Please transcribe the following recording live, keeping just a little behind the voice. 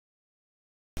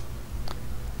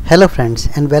Hello friends,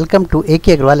 and welcome to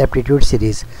AKAgarwalAptitude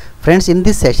series. Friends, in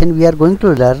this session we are going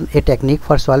to learn a technique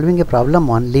for solving a problem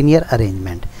on linear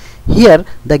arrangement. Here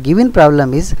the given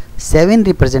problem is 7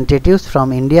 representatives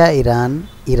from India, Iran,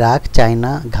 Iraq,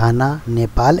 China, Ghana,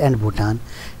 Nepal and Bhutan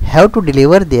have to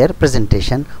deliver their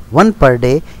presentation one per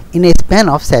day in a span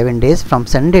of 7 days from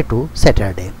Sunday to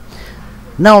Saturday.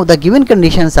 Now the given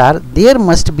conditions are: there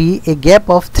must be a gap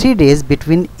of 3 days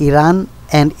between Iran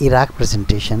and Iraq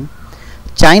presentation.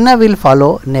 China will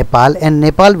follow Nepal and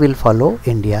Nepal will follow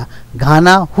India.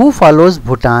 Ghana, who follows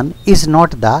Bhutan, is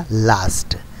not the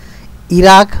last.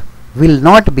 Iraq will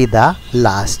not be the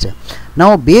last.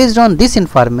 Now based on this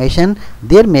information,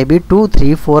 there may be 2,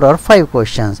 3, 4 or 5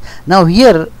 questions. Now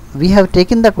here we have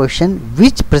taken the question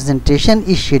which presentation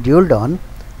is scheduled on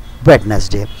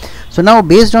Wednesday. So now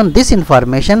based on this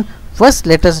information, first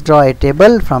let us draw a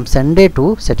table from Sunday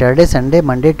to Saturday, Sunday,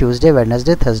 Monday, Tuesday,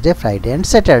 Wednesday, Thursday, Friday and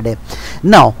Saturday.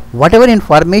 Now whatever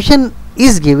information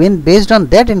is given, based on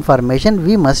that information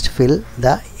we must fill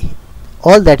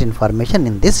all that information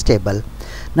in this table.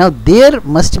 Now there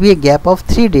must be a gap of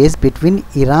 3 days between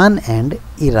Iran and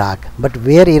Iraq, but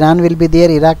where Iran will be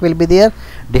there, Iraq will be there,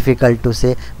 difficult to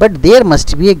say, but there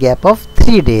must be a gap of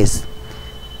 3 days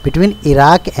between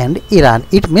Iraq and Iran.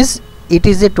 It means it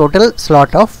is a total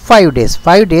slot of 5 days.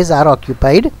 5 days are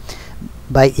occupied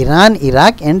by Iran,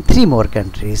 Iraq and 3 more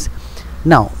countries.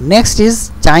 Now next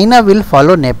is China will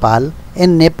follow Nepal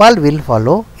and Nepal will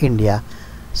follow India.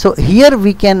 So here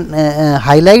we can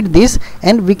highlight this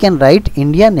and we can write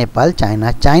India, Nepal,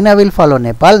 China. China will follow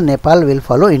Nepal, Nepal will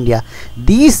follow India.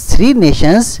 These 3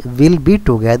 nations will be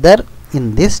together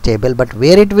in this table, but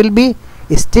where it will be,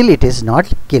 still it is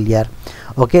not clear.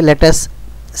 Okay, let us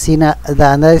see the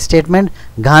another statement.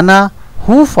 Ghana,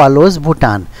 who follows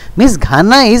Bhutan, means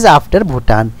Ghana is after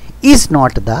Bhutan, is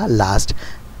not the last.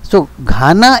 So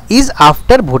Ghana is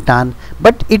after Bhutan,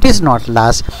 but it is not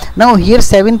last. Now here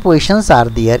 7 positions are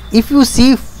there. If you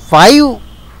see, 5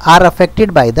 are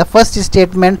affected by the first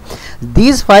statement.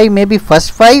 These 5 may be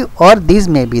first 5 or these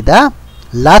may be the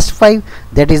last 5.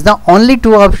 That is the only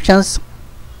 2 options,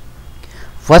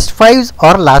 first 5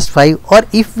 or last 5. Or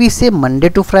if we say Monday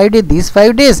to Friday, these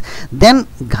 5 days, then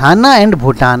Ghana and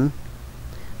Bhutan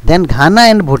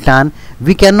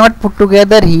we cannot put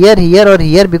together here, here or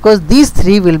here, because these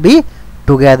 3 will be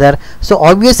together. So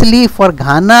obviously for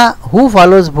Ghana, who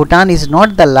follows Bhutan, is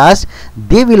not the last.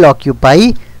 They will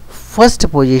occupy first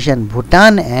position,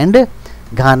 Bhutan and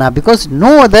Ghana, because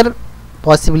no other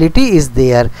possibility is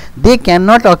there. They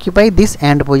cannot occupy this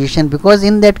end position, because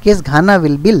in that case Ghana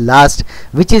will be last,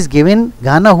 which is given.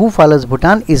 Ghana, who follows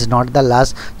Bhutan, is not the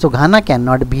last, so Ghana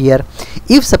cannot be here.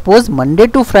 If suppose Monday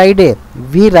to Friday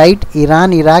we write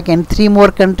Iran, Iraq and 3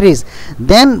 more countries,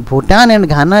 then Bhutan and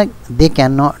Ghana, they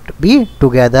cannot be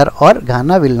together, or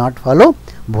Ghana will not follow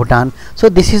Bhutan. So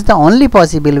this is the only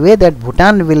possible way, that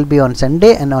Bhutan will be on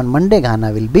Sunday and on Monday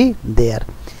Ghana will be there.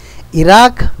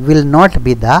 Iraq will not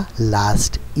be the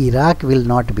last. Iraq will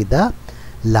not be the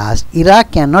last.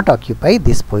 Iraq cannot occupy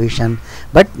this position.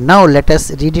 But now let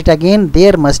us read it again.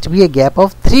 There must be a gap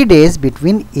of 3 days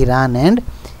between Iran and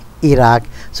Iraq.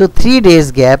 So 3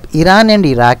 days gap, Iran and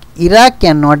Iraq. Iraq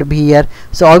cannot be here,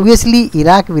 so obviously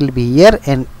Iraq will be here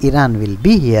and Iran will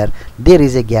be here. There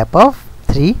is a gap of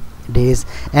 3 days,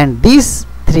 and these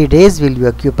 3 days will be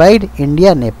occupied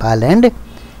India, Nepal and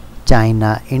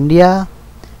China. India,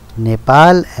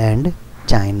 Nepal and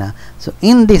China. So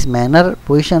in this manner,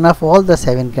 position of all the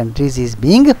 7 countries is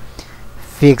being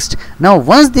fixed. Now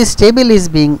once this table is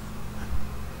being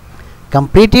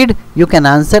completed, you can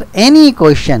answer any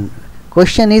question.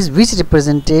 Question is which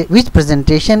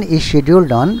presentation is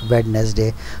scheduled on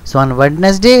Wednesday. So on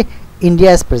Wednesday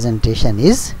India's presentation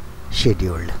is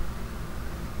scheduled.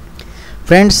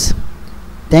 Friends,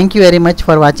 thank you very much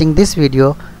for watching this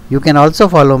video. You can also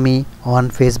follow me on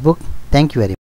Facebook. Thank you very much.